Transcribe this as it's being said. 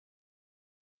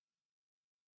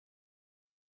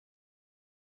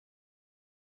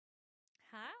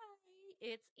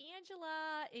it's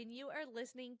Angela, and you are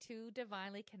listening to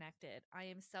Divinely Connected. I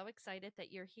am so excited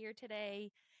that you're here today,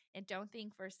 and don't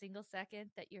think for a single second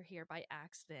that you're here by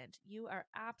accident. You are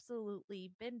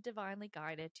absolutely been divinely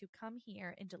guided to come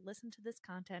here and to listen to this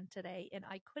content today, and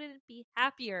I couldn't be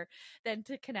happier than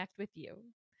to connect with you.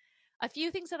 A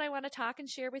few things that I want to talk and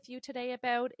share with you today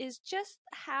about is just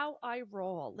how I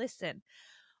roll. Listen,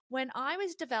 when I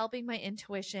was developing my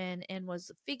intuition and was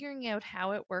figuring out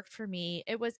how it worked for me,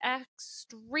 it was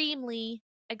extremely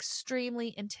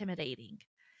intimidating.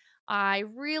 I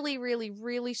really, really,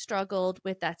 really struggled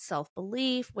with that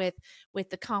self-belief, with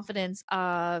the confidence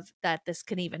of that this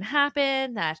can even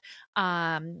happen, that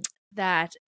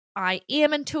I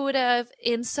am intuitive.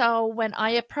 And so when I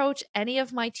approach any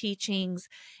of my teachings,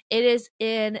 it is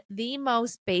in the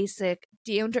most basic,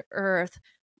 down to earth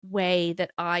way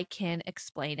that I can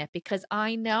explain it, because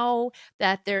I know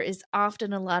that there is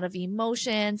often a lot of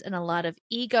emotions and a lot of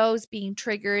egos being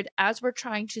triggered as we're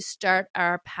trying to start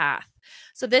our path.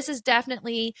 So this is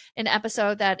definitely an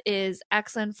episode that is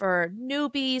excellent for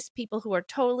newbies, people who are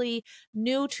totally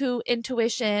new to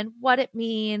intuition, what it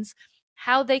means,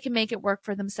 how they can make it work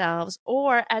for themselves,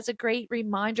 or as a great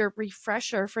reminder,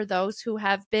 refresher for those who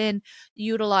have been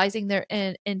utilizing their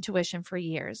intuition for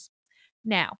years.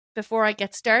 Now, before I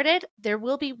get started, there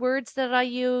will be words that I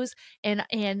use, and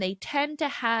they tend to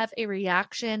have a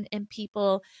reaction in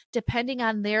people depending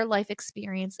on their life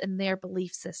experience and their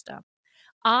belief system.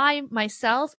 I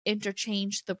myself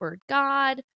interchange the word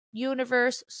God,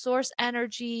 universe, source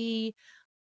energy,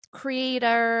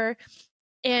 creator.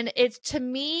 And it's, to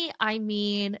me, I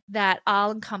mean that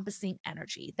all encompassing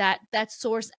energy, that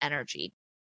source energy.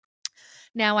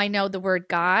 Now, I know the word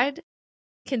God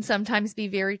can sometimes be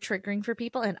very triggering for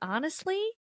people. And honestly,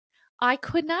 I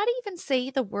could not even say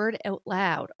the word out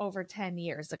loud over 10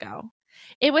 years ago.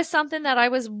 It was something that I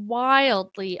was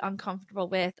wildly uncomfortable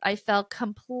with. I felt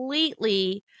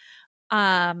completely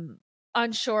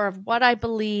unsure of what I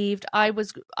believed. I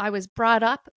was brought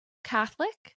up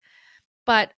Catholic,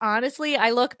 but honestly,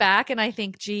 I look back and I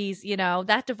think, geez,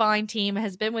 that divine team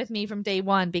has been with me from day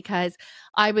one, because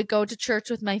I would go to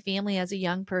church with my family as a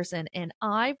young person and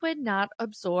I would not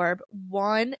absorb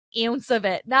 1 ounce of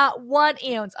it. Not 1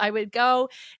 ounce. I would go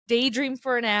daydream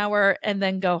for an hour and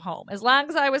then go home. As long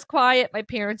as I was quiet, my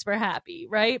parents were happy,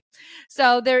 right?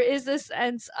 So there is this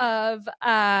sense of,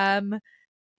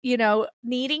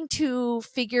 needing to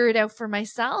figure it out for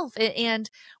myself. And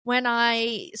when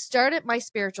I started my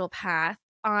spiritual path,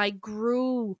 I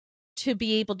grew to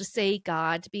be able to say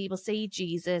God, to be able to say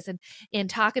Jesus, and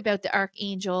talk about the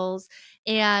archangels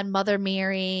and Mother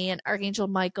Mary and Archangel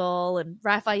Michael and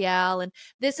Raphael. And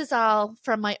this is all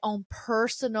from my own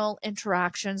personal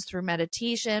interactions through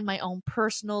meditation, my own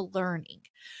personal learning.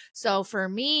 So for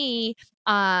me,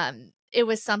 it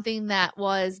was something that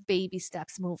was baby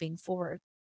steps moving forward.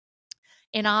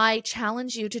 And I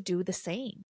challenge you to do the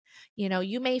same.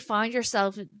 You may find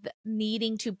yourself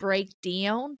needing to break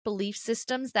down belief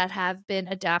systems that have been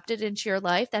adapted into your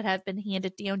life, that have been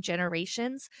handed down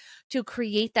generations, to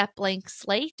create that blank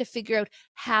slate to figure out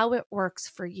how it works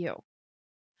for you.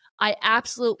 I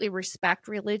absolutely respect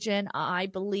religion. I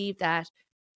believe that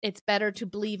it's better to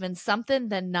believe in something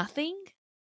than nothing.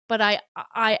 But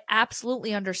I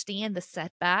absolutely understand the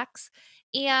setbacks.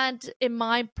 And in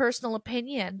my personal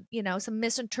opinion, some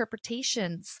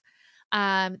misinterpretations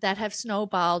that have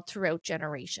snowballed throughout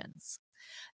generations.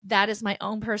 That is my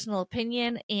own personal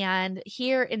opinion. And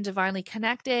here in Divinely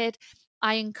Connected,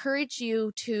 I encourage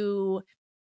you to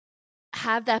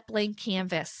have that blank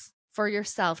canvas for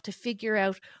yourself to figure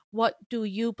out, what do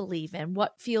you believe in,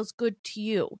 what feels good to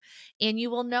you. And you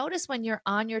will notice when you're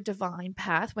on your divine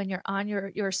path, when you're on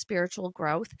your spiritual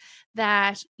growth,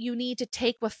 that you need to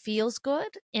take what feels good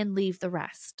and leave the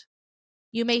rest.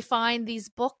 You may find these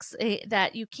books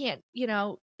that you can't,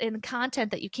 in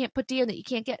content that you can't put down, that you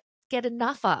can't get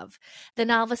enough of. Then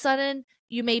all of a sudden,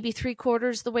 you may be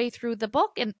 3/4 the way through the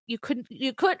book and I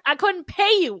couldn't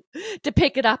pay you to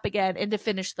pick it up again and to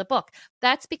finish the book.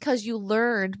 That's because you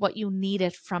learned what you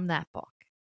needed from that book,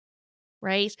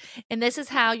 right? And this is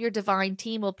how your divine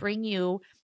team will bring you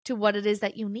to what it is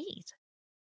that you need.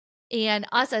 And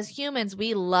us as humans,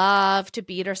 we love to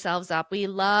beat ourselves up. We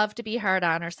love to be hard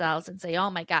on ourselves and say, oh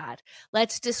my God,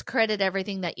 let's discredit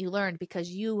everything that you learned because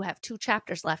you have 2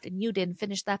 chapters left and you didn't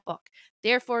finish that book.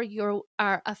 Therefore, you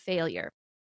are a failure.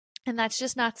 And that's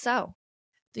just not so.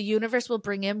 The universe will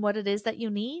bring in what it is that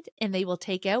you need, and they will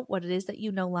take out what it is that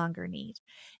you no longer need.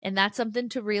 And that's something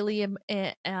to really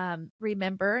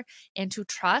remember and to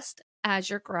trust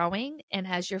as you're growing and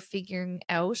as you're figuring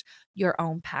out your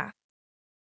own path.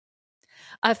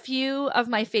 A few of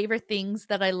my favorite things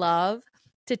that I love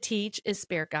to teach is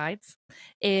spirit guides,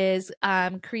 is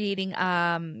creating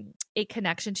a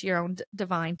connection to your own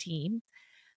divine team,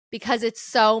 because it's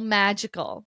so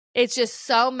magical. It's just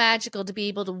so magical to be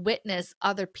able to witness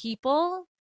other people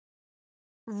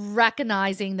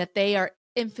recognizing that they are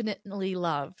infinitely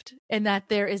loved and that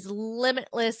there is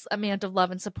limitless amount of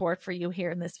love and support for you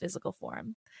here in this physical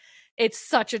form. It's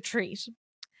such a treat.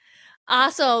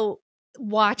 Also,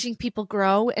 watching people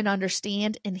grow and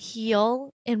understand and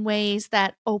heal in ways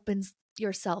that opens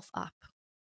yourself up.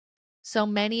 So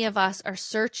many of us are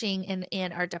searching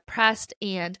and are depressed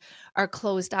and are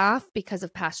closed off because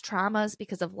of past traumas,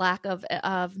 because of lack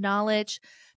of knowledge,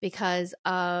 because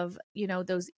of,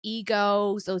 those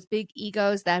egos, those big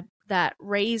egos that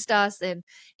raised us,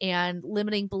 and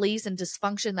limiting beliefs and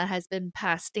dysfunction that has been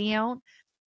passed down.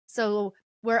 So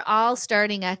we're all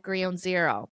starting at ground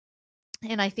zero.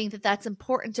 And I think that that's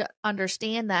important to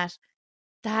understand,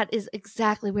 that is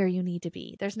exactly where you need to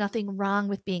be. There's nothing wrong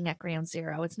with being at ground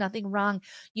zero. It's nothing wrong.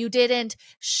 You didn't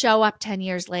show up 10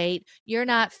 years late. You're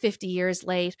not 50 years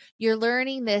late. You're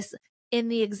learning this in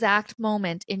the exact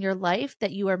moment in your life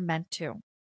that you are meant to.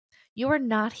 You are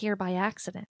not here by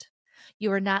accident.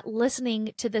 You are not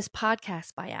listening to this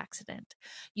podcast by accident.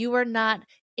 You are not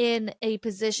in a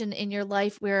position in your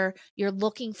life where you're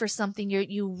looking for something.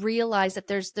 You realize that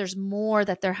there's more,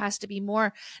 that there has to be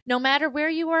more, no matter where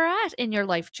you are at in your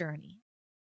life journey.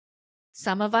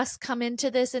 Some of us come into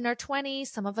this in our 20s.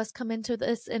 Some of us come into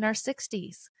this in our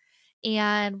 60s.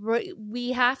 And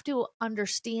we have to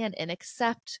understand and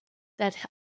accept that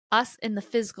us in the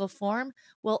physical form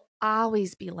will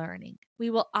always be learning. We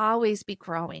will always be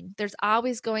growing. There's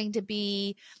always going to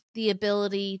be the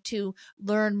ability to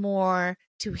learn more,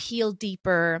 to heal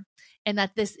deeper, and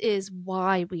that this is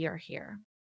why we are here.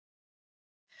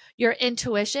 Your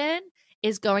intuition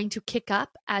is going to kick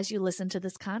up as you listen to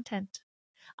this content.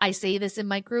 I say this in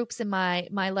my groups, in my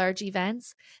large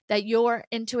events, that your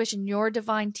intuition, your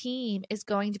divine team is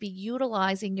going to be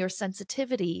utilizing your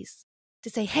sensitivities to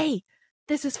say, hey,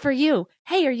 this is for you.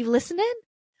 Hey, are you listening?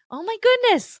 Oh my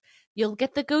goodness. You'll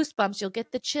get the goosebumps. You'll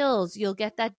get the chills. You'll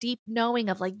get that deep knowing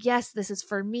of like, yes, this is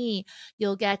for me.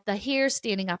 You'll get the hair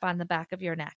standing up on the back of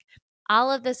your neck.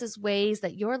 All of this is ways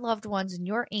that your loved ones and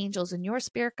your angels and your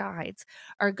spirit guides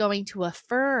are going to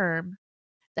affirm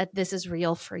that this is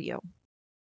real for you.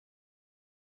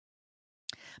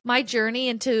 My journey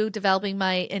into developing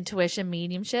my intuition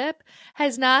mediumship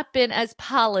has not been as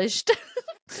polished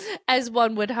as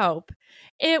one would hope.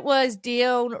 It was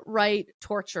downright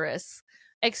torturous,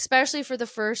 especially for the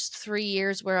first 3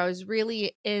 years where I was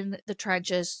really in the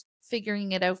trenches,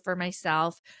 figuring it out for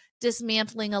myself,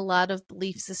 dismantling a lot of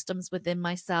belief systems within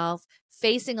myself,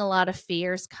 facing a lot of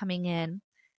fears coming in.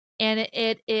 And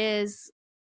it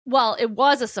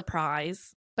was a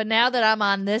surprise. But now that I'm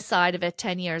on this side of it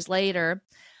 10 years later,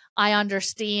 I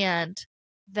understand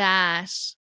that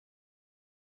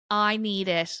I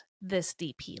needed this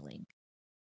deep healing.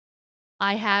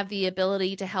 I have the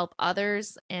ability to help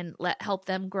others and help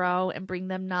them grow and bring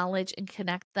them knowledge and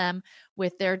connect them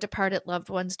with their departed loved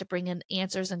ones to bring in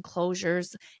answers and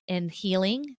closures and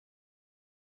healing.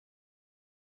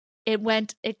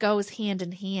 It goes hand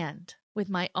in hand with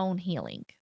my own healing,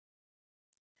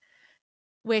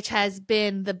 which has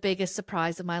been the biggest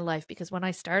surprise of my life, because when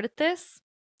I started this,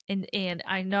 and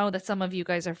I know that some of you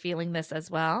guys are feeling this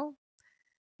as well.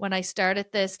 When I started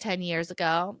this 10 years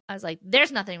ago, I was like,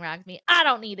 there's nothing wrong with me. I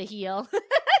don't need to heal.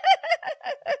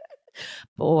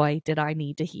 Boy, did I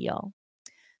need to heal.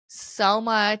 So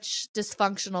much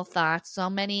dysfunctional thoughts, so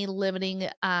many limiting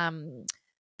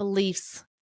beliefs,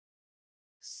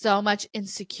 so much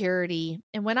insecurity.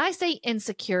 And when I say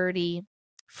insecurity,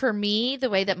 for me,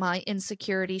 the way that my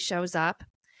insecurity shows up,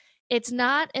 it's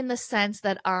not in the sense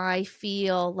that I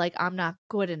feel like I'm not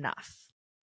good enough.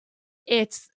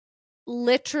 It's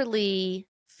literally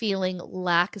feeling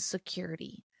lack of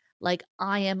security, like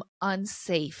I am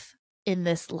unsafe in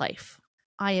this life.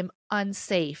 I am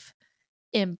unsafe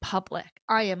in public.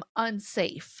 I am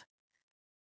unsafe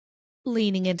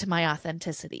leaning into my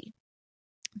authenticity.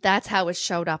 That's how it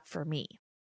showed up for me.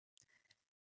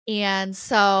 And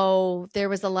so there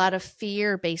was a lot of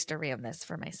fear based around this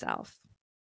for myself.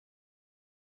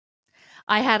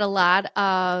 I had a lot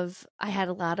of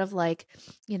like,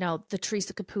 the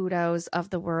Teresa Caputos of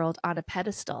the world on a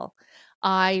pedestal.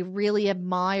 I really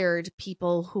admired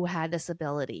people who had this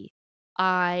ability.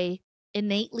 I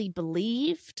innately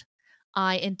believed,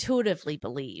 I intuitively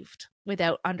believed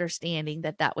without understanding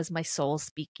that that was my soul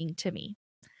speaking to me.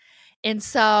 And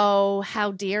so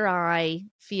how dare I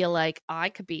feel like I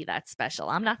could be that special?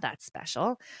 I'm not that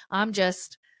special. I'm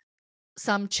just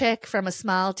some chick from a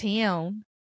small town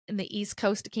in the East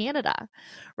Coast of Canada,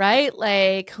 right?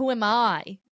 Like, who am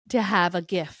I to have a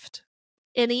gift?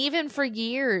 And even for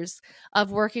years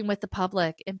of working with the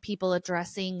public and people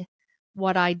addressing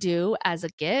what I do as a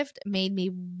gift made me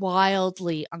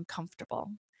wildly uncomfortable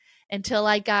until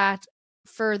I got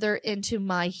further into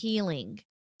my healing,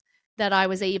 that I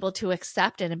was able to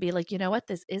accept it and be like, you know what?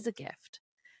 This is a gift.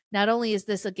 Not only is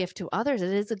this a gift to others,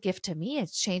 it is a gift to me.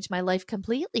 It's changed my life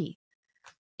completely.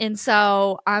 And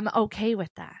so I'm okay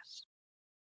with that.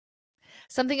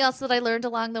 Something else that I learned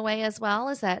along the way as well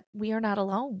is that we are not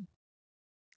alone.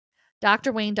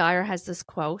 Dr. Wayne Dyer has this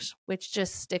quote, which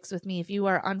just sticks with me. If you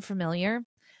are unfamiliar,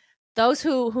 those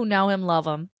who know him love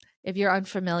him. If you're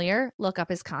unfamiliar, look up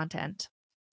his content.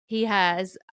 He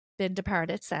has been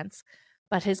departed since,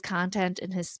 but his content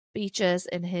and his speeches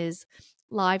and his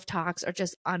live talks are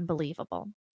just unbelievable.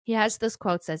 He has this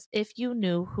quote says, if you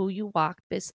knew who walked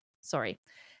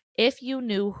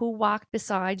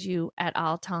beside you at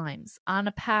all times on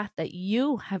a path that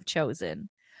you have chosen,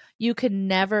 you could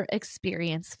never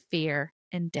experience fear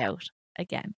and doubt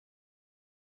again.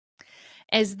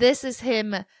 As this is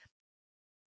him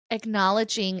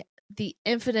acknowledging the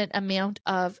infinite amount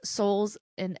of souls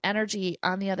and energy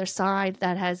on the other side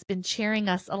that has been cheering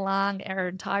us along our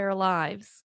entire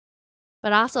lives,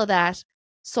 but also that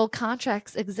soul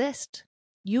contracts exist.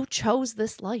 You chose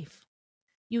this life.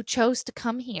 You chose to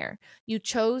come here. You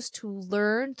chose to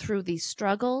learn through these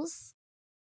struggles,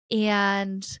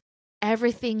 and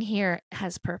everything here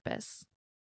has purpose.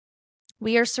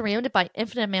 We are surrounded by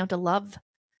infinite amount of love,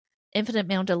 infinite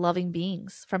amount of loving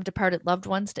beings, from departed loved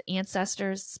ones to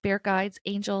ancestors, spirit guides,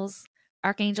 angels,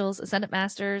 archangels, ascended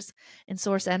masters, and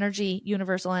source energy,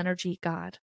 universal energy,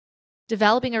 God.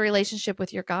 Developing a relationship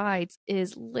with your guides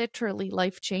is literally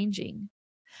life-changing,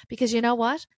 because you know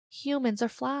what? Humans are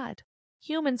flawed.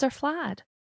 Humans are flawed.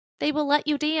 They will let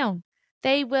you down.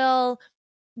 They will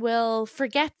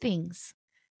forget things.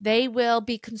 They will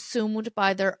be consumed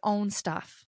by their own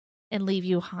stuff and leave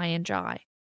you high and dry.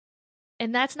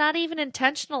 And that's not even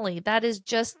intentionally. That is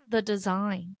just the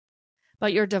design.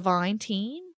 But your divine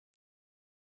team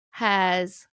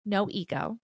has no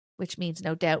ego, which means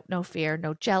no doubt, no fear,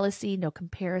 no jealousy, no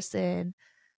comparison,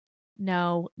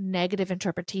 no negative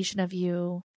interpretation of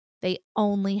you. They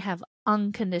only have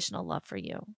unconditional love for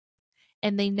you.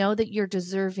 And they know that you're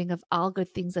deserving of all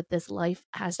good things that this life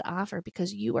has to offer,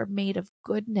 because you are made of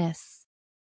goodness.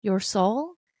 Your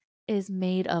soul is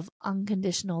made of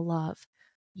unconditional love.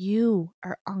 You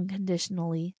are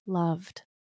unconditionally loved.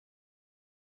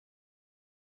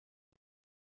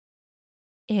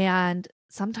 And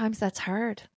sometimes that's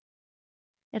hard.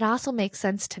 It also makes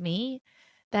sense to me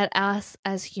that us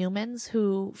as humans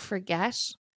who forget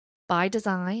by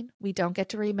design, we don't get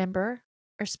to remember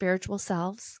our spiritual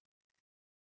selves,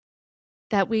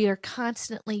 that we are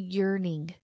constantly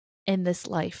yearning in this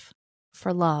life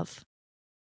for love,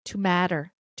 to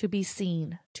matter, to be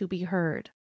seen, to be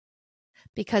heard,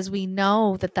 because we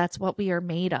know that that's what we are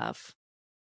made of,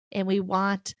 and we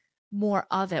want more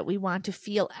of it. We want to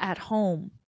feel at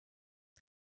home.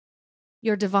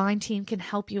 Your divine team can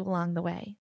help you along the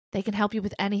way. They can help you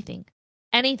with anything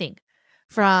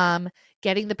from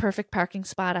getting the perfect parking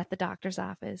spot at the doctor's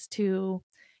office, to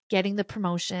getting the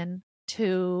promotion,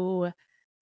 to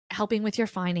helping with your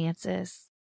finances,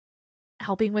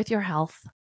 helping with your health,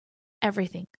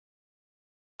 everything.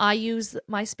 I use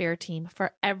my spirit team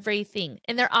for everything,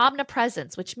 and their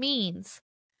omnipresence, which means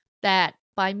that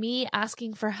by me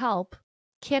asking for help,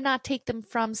 cannot take them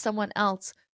from someone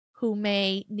else who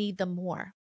may need them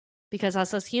more. Because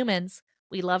us as humans,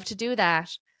 we love to do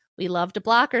that. We love to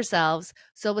block ourselves.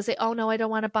 So we'll say, oh no, I don't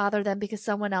want to bother them because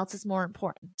someone else is more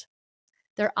important.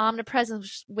 They're omnipresent,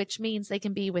 which means they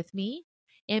can be with me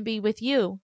and be with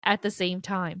you at the same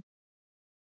time.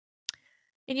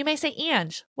 And you may say,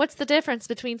 Ange, what's the difference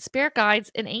between spirit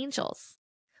guides and angels?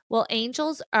 Well,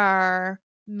 angels are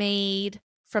made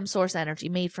from source energy,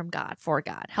 made from God, for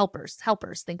God. Helpers.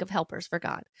 Think of helpers for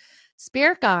God.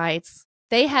 Spirit guides,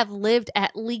 they have lived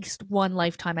at least one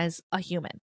lifetime as a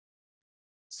human.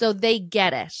 So they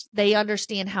get it. They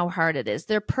understand how hard it is.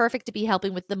 They're perfect to be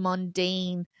helping with the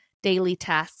mundane daily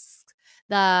tasks,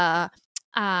 the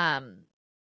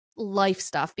life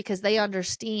stuff, because they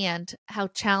understand how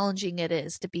challenging it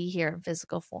is to be here in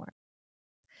physical form.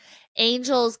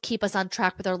 Angels keep us on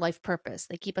track with our life purpose.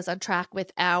 They keep us on track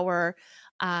with our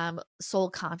soul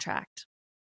contract.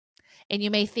 And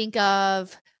you may think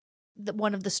of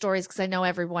one of the stories, because I know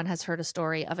everyone has heard a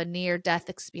story of a near-death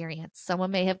experience.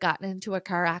 Someone may have gotten into a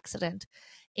car accident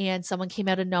and someone came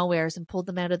out of nowheres and pulled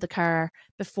them out of the car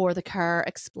before the car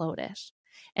exploded.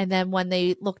 And then when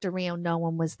they looked around, no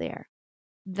one was there.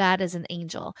 That is an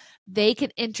angel. They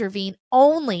can intervene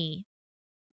only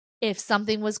if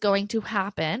something was going to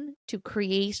happen to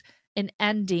create an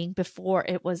ending before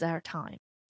it was our time.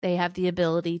 They have the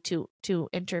ability to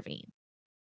intervene.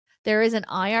 There is an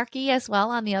hierarchy as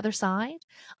well on the other side,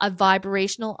 a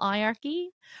vibrational hierarchy,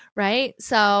 right?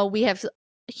 So we have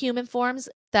human forms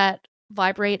that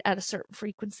vibrate at a certain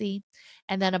frequency.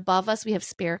 And then above us, we have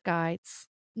spirit guides.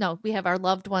 No, we have our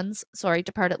loved ones,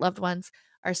 departed loved ones,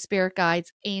 our spirit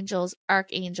guides, angels,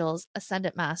 archangels,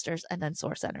 ascendant masters, and then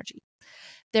source energy.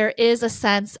 There is a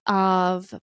sense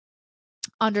of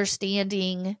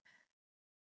understanding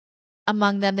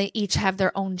among them. They each have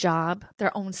their own job,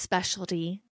 their own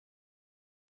specialty.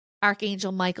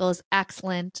 Archangel Michael is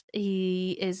excellent.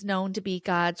 He is known to be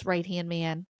God's right-hand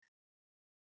man,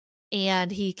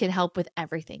 and he can help with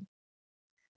everything.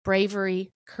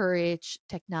 Bravery, courage,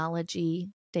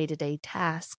 technology, day-to-day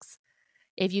tasks.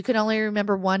 If you can only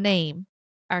remember one name,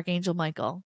 Archangel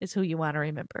Michael is who you want to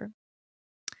remember.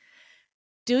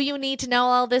 Do you need to know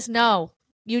all this? No.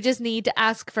 You just need to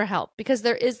ask for help, because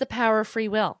there is the power of free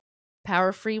will. Power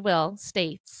of free will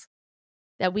states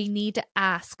that we need to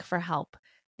ask for help.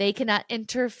 They cannot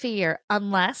interfere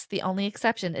unless, the only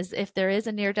exception is if there is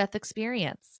a near-death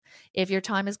experience. If your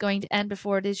time is going to end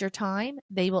before it is your time,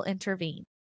 they will intervene.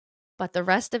 But the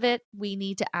rest of it, we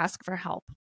need to ask for help.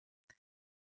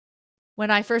 When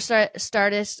I first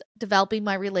started developing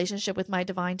my relationship with my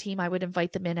divine team, I would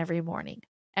invite them in every morning.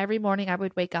 Every morning I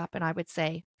would wake up and I would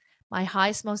say, my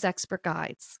highest, most expert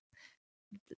guides.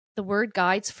 The word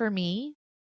guides for me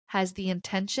has the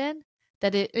intention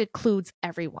that it includes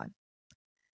everyone.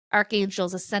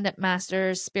 Archangels, ascendant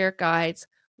masters, spirit guides,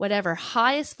 whatever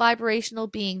highest vibrational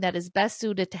being that is best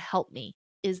suited to help me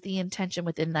is the intention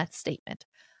within that statement.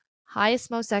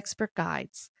 Highest, most expert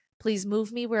guides, please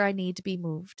move me where I need to be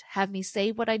moved. Have me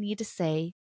say what I need to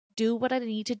say, do what I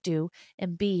need to do,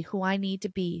 and be who I need to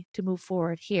be to move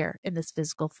forward here in this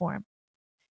physical form.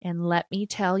 And let me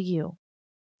tell you,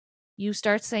 you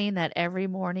start saying that every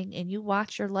morning and you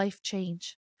watch your life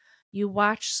change. You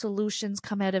watch solutions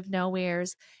come out of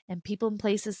nowheres and people and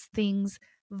places, things,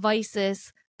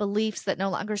 vices, beliefs that no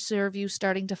longer serve you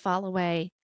starting to fall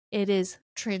away. It is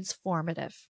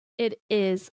transformative. It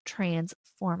is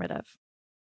transformative.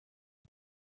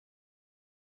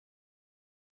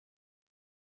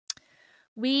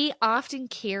 We often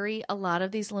carry a lot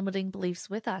of these limiting beliefs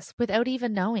with us without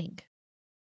even knowing.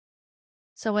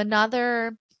 So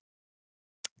another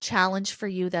challenge for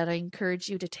you that I encourage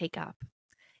you to take up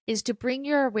is to bring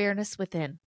your awareness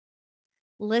within.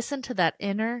 Listen to that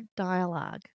inner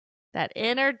dialogue. That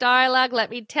inner dialogue,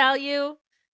 let me tell you,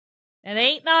 it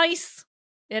ain't nice.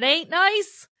 It ain't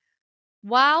nice.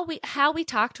 How we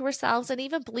talk to ourselves, and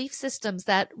even belief systems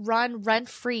that run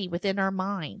rent-free within our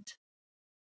mind.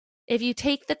 If you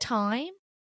take the time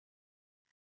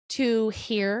to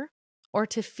hear or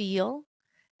to feel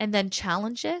and then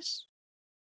challenge it,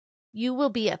 you will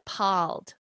be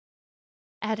appalled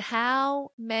at how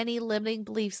many limiting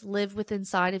beliefs live within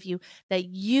inside of you that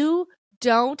you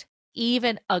don't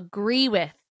even agree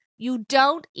with. You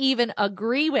don't even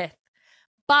agree with.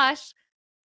 But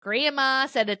grandma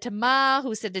said it to ma,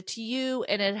 who said it to you,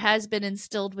 and it has been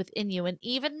instilled within you. And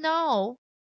even though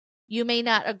you may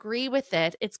not agree with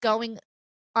it, it's going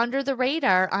under the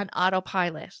radar on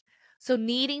autopilot. So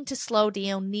needing to slow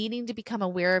down, needing to become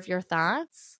aware of your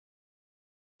thoughts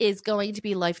is going to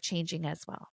be life-changing as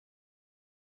well.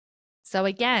 So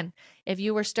again, if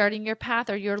you were starting your path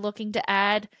or you're looking to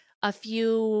add a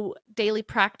few daily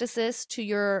practices to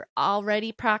your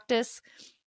already practice,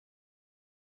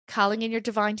 calling in your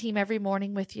divine team every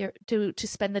morning with you to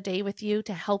spend the day with you,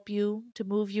 to help you, to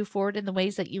move you forward in the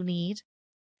ways that you need,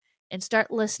 and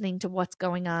start listening to what's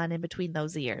going on in between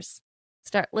those ears.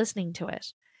 Start listening to it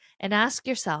and ask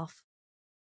yourself,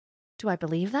 do I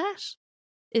believe that?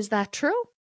 Is that true?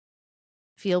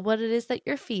 Feel what it is that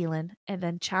you're feeling and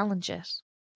then challenge it.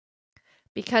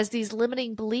 Because these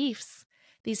limiting beliefs,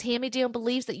 these hand-me-down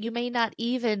beliefs that you may not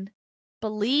even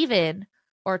believe in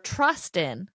or trust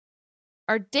in,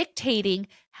 are dictating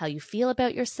how you feel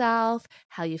about yourself,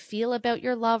 how you feel about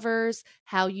your lovers,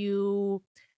 how you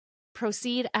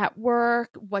proceed at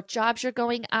work, what jobs you're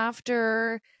going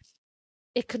after.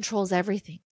 It controls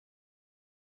everything.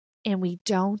 And we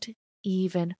don't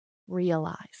even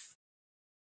realize.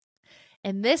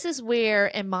 And this is where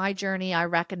in my journey I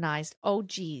recognized, oh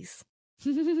geez,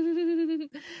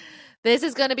 this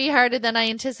is going to be harder than I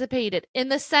anticipated, in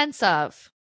the sense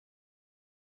of,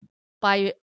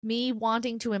 by me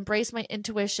wanting to embrace my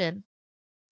intuition,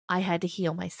 I had to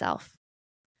heal myself.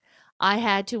 I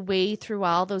had to wade through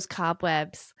all those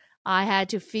cobwebs. I had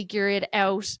to figure it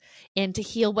out and to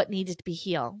heal what needed to be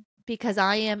healed, because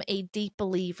I am a deep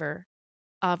believer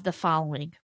of the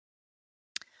following.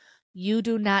 You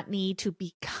do not need to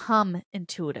become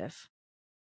intuitive.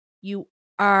 You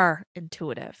are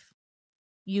intuitive.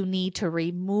 You need to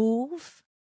remove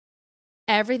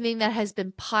everything that has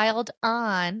been piled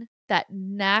on that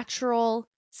natural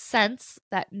sense,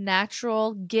 that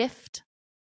natural gift,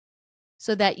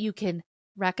 so that you can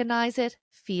recognize it,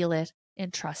 feel it,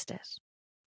 and trust it.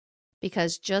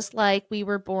 Because just like we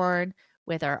were born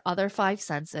with our other 5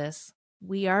 senses,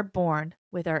 we are born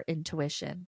with our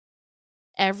intuition.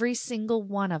 Every single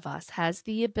one of us has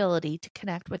the ability to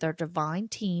connect with our divine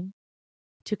team,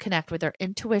 to connect with our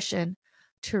intuition,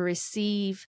 to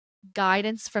receive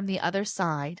guidance from the other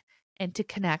side, and to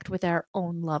connect with our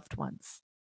own loved ones.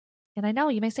 And I know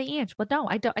you may say, Ange, well, no,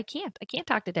 I can't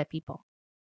talk to dead people.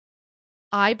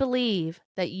 I believe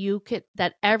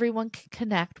that everyone can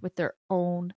connect with their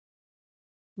own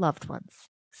loved ones.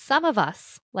 Some of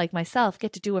us, like myself,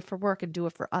 get to do it for work and do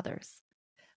it for others.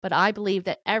 But I believe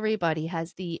that everybody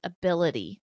has the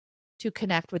ability to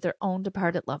connect with their own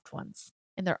departed loved ones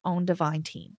and their own divine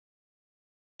team.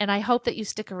 And I hope that you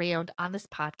stick around on this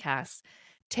podcast,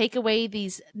 take away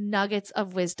these nuggets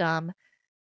of wisdom,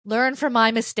 learn from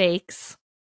my mistakes,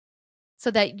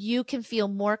 so that you can feel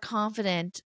more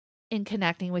confident in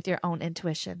connecting with your own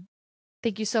intuition.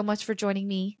 Thank you so much for joining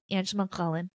me, Angela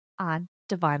McClellan, on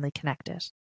Divinely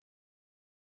Connected.